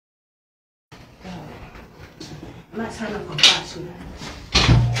I'm not signing up for class.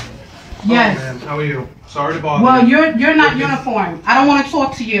 Yes. Oh, man. How are you? Sorry to bother Well, you. you're not uniformed. I don't want to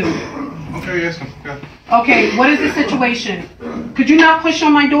talk to you. Okay, yes, go. Okay, what is the situation? Could you not push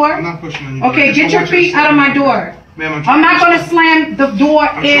on my door? I'm not pushing on you. Okay, get your feet out of my door. Ma'am, I'm not going to slam the door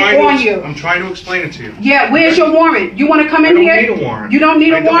on you. I'm trying to explain it to you. Yeah, where's your warrant? You want to come in here? I don't need a warrant. You don't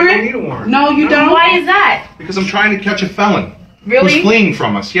need a warrant? I don't need a warrant. No, you don't? Why is that? Because I'm trying to catch a felon. Really? Who's fleeing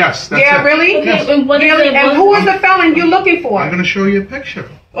from us, yes. That's Yeah, it. really? Yes. Really? And who is the felon you're looking for? I'm going to show you a picture.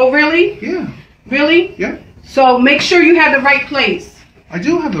 Oh, really? Yeah. Really? Yeah. So make sure you have the right place. I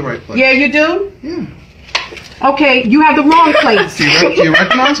do have the right place. Yeah, you do? Yeah. Okay, you have the wrong place. Do you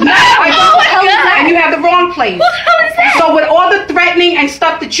recognize me? No, I don't. And you have the wrong place. So with all the threatening and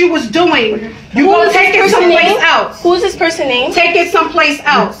stuff that you was doing, you gonna take it someplace else. Who's this person name? Take it someplace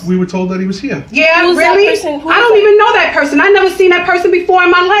else. We were told that he was here. Yeah, Who's really? that person? I don't even know that person. I never seen that person before in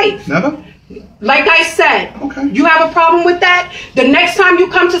my life. Never? Like I said, Okay. you have a problem with that? The next time you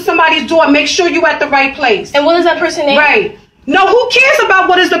come to somebody's door, make sure you at the right place. And what is that person name? Right. No, who cares about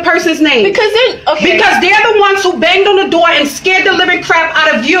what is the person's name? Because they're the ones who banged on the door and scared the living crap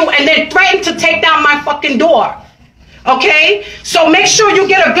out of you and then threatened to take down my fucking door. Okay? So make sure you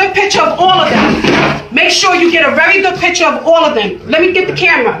get a good picture of all of them. Make sure you get a very good picture of all of them. Let me get the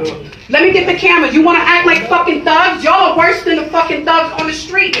camera. Let me get the camera. You want to act like fucking thugs? Y'all are worse than the fucking thugs on the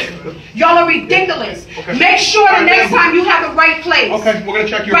street. Y'all are ridiculous. Okay. Make sure the next time you have the right place. Okay, we're going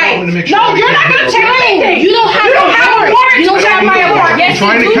to check your Right. phone to make sure. No, you're not going to check anything. You don't have a warrant. You don't have my warrant. I'm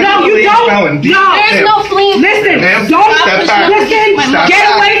trying to catch No, a you fleeing don't. felon. No. There's no fleeing. Listen, Ma'am, don't step back. listen. Step Get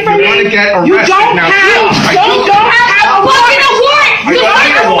back. away from You're me. gonna get You arrested don't now. have. I Don't do. have a Fucking a warrant. I You don't don't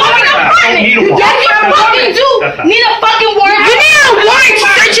need have a a warrant. fucking I don't apartment. need a You warrant. don't fucking do. Need a fucking warrant. You need a warrant to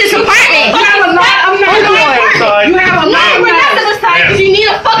search his apartment. You have a lot of You have a lot of We're not to the side because you need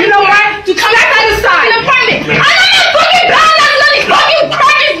a fucking warrant to come back to the fucking apartment. I know you fucking pound out none of these fucking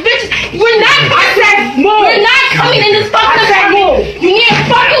crackers, bitches. We're not. I said move. We're not coming in this fucking apartment. You need a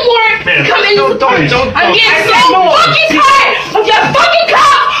fucking warrant to come in this apartment. I'm getting so fucking tired of your fucking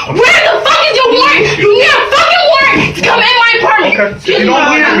cop. Where the fuck is your warrant? You need a fucking warrant to come in my apartment. Okay. If you don't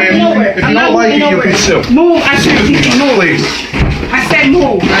like it, ma'am, if you don't like it, you can sue. Move. I said move. Please. I said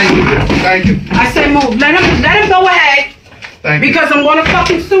move. Thank you. Thank you. I said move. Let him go ahead. Thank you. Because I'm gonna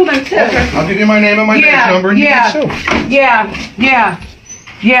fucking sue them too. Okay. I'll give you my name and my badge number and you can sue. Yeah.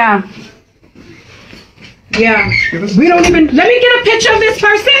 We don't even. Let me get a picture of this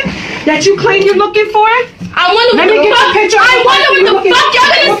person that you claim you're looking for. I wonder what the fuck. I wonder what the fuck y'all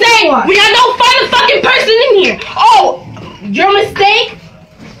gonna say when y'all don't find a fucking person in here. Oh, your mistake.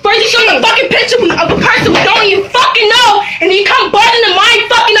 First you show the fucking picture of the person we don't even fucking know, and then you come buzzing in my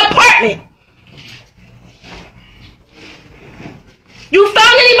fucking apartment. You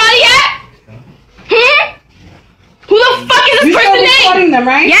found anybody yet? Who the fuck is this person name? Recording them,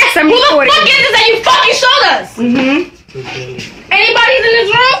 right? Yes, I'm recording. Who the fuck is this that you fucking showed us? Anybody's in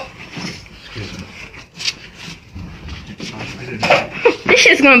this room? This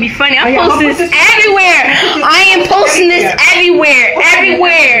shit's gonna be funny. I'm posting this everywhere. I am posting this everywhere.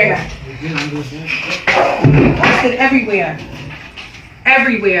 Posted everywhere.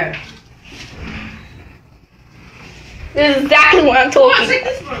 This is exactly what I'm talking. Check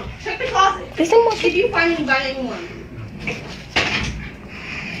this room. Check the closet. Did you find anybody anyone?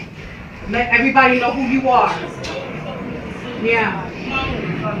 Let everybody know who you are. Yeah.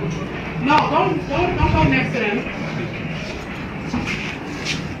 No, don't go next to them.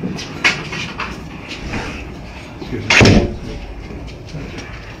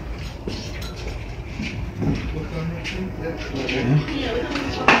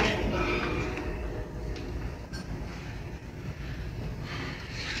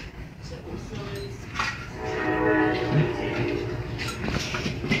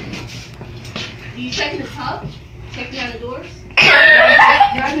 Do you check in the tub? Check behind the doors?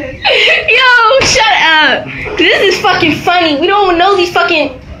 Yo, shut up. This is fucking funny. We don't even know these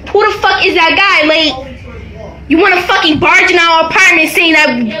fucking. Who the fuck is that guy? Like, you want to fucking barge in our apartment saying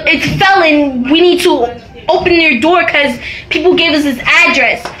that it's felon. We need to open their door because people gave us this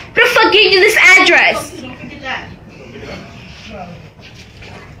address. Who the fuck gave you this address? Don't forget that.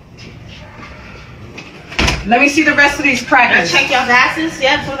 Let me see the rest of these crackers. Check y'all's asses,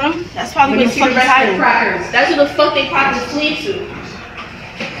 yeah, for them. That's probably Let me what see the rest of the crackers. That's who the fuck they probably flee to.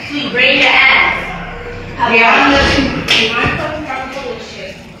 Flee, bring your ass.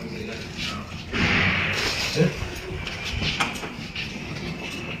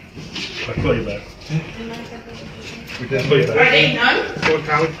 I'll call you back. We did. Are they done? Fort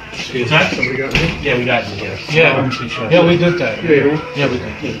College? Is that? Somebody got me? Yeah, we got you. Yeah, we did that. Yeah, we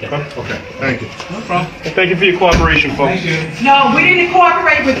did. Okay, thank you. No problem. Well, thank you for your cooperation, folks. No, we didn't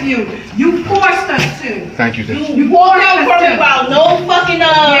cooperate with you. You forced us to. Thank you, Dave. You Walked forced out us for me to. about no fucking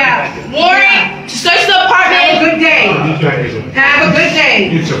warrant to search the Have a apartment. good day. Have a good day.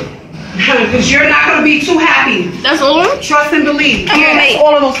 You too. Because you're not going to be too happy. That's all. Trust and believe. Come on, Yeah, mate.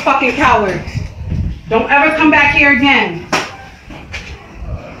 all of those fucking cowards. Don't ever come back here again.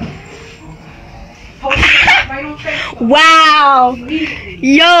 Right on Facebook. Wow.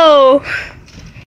 Yo.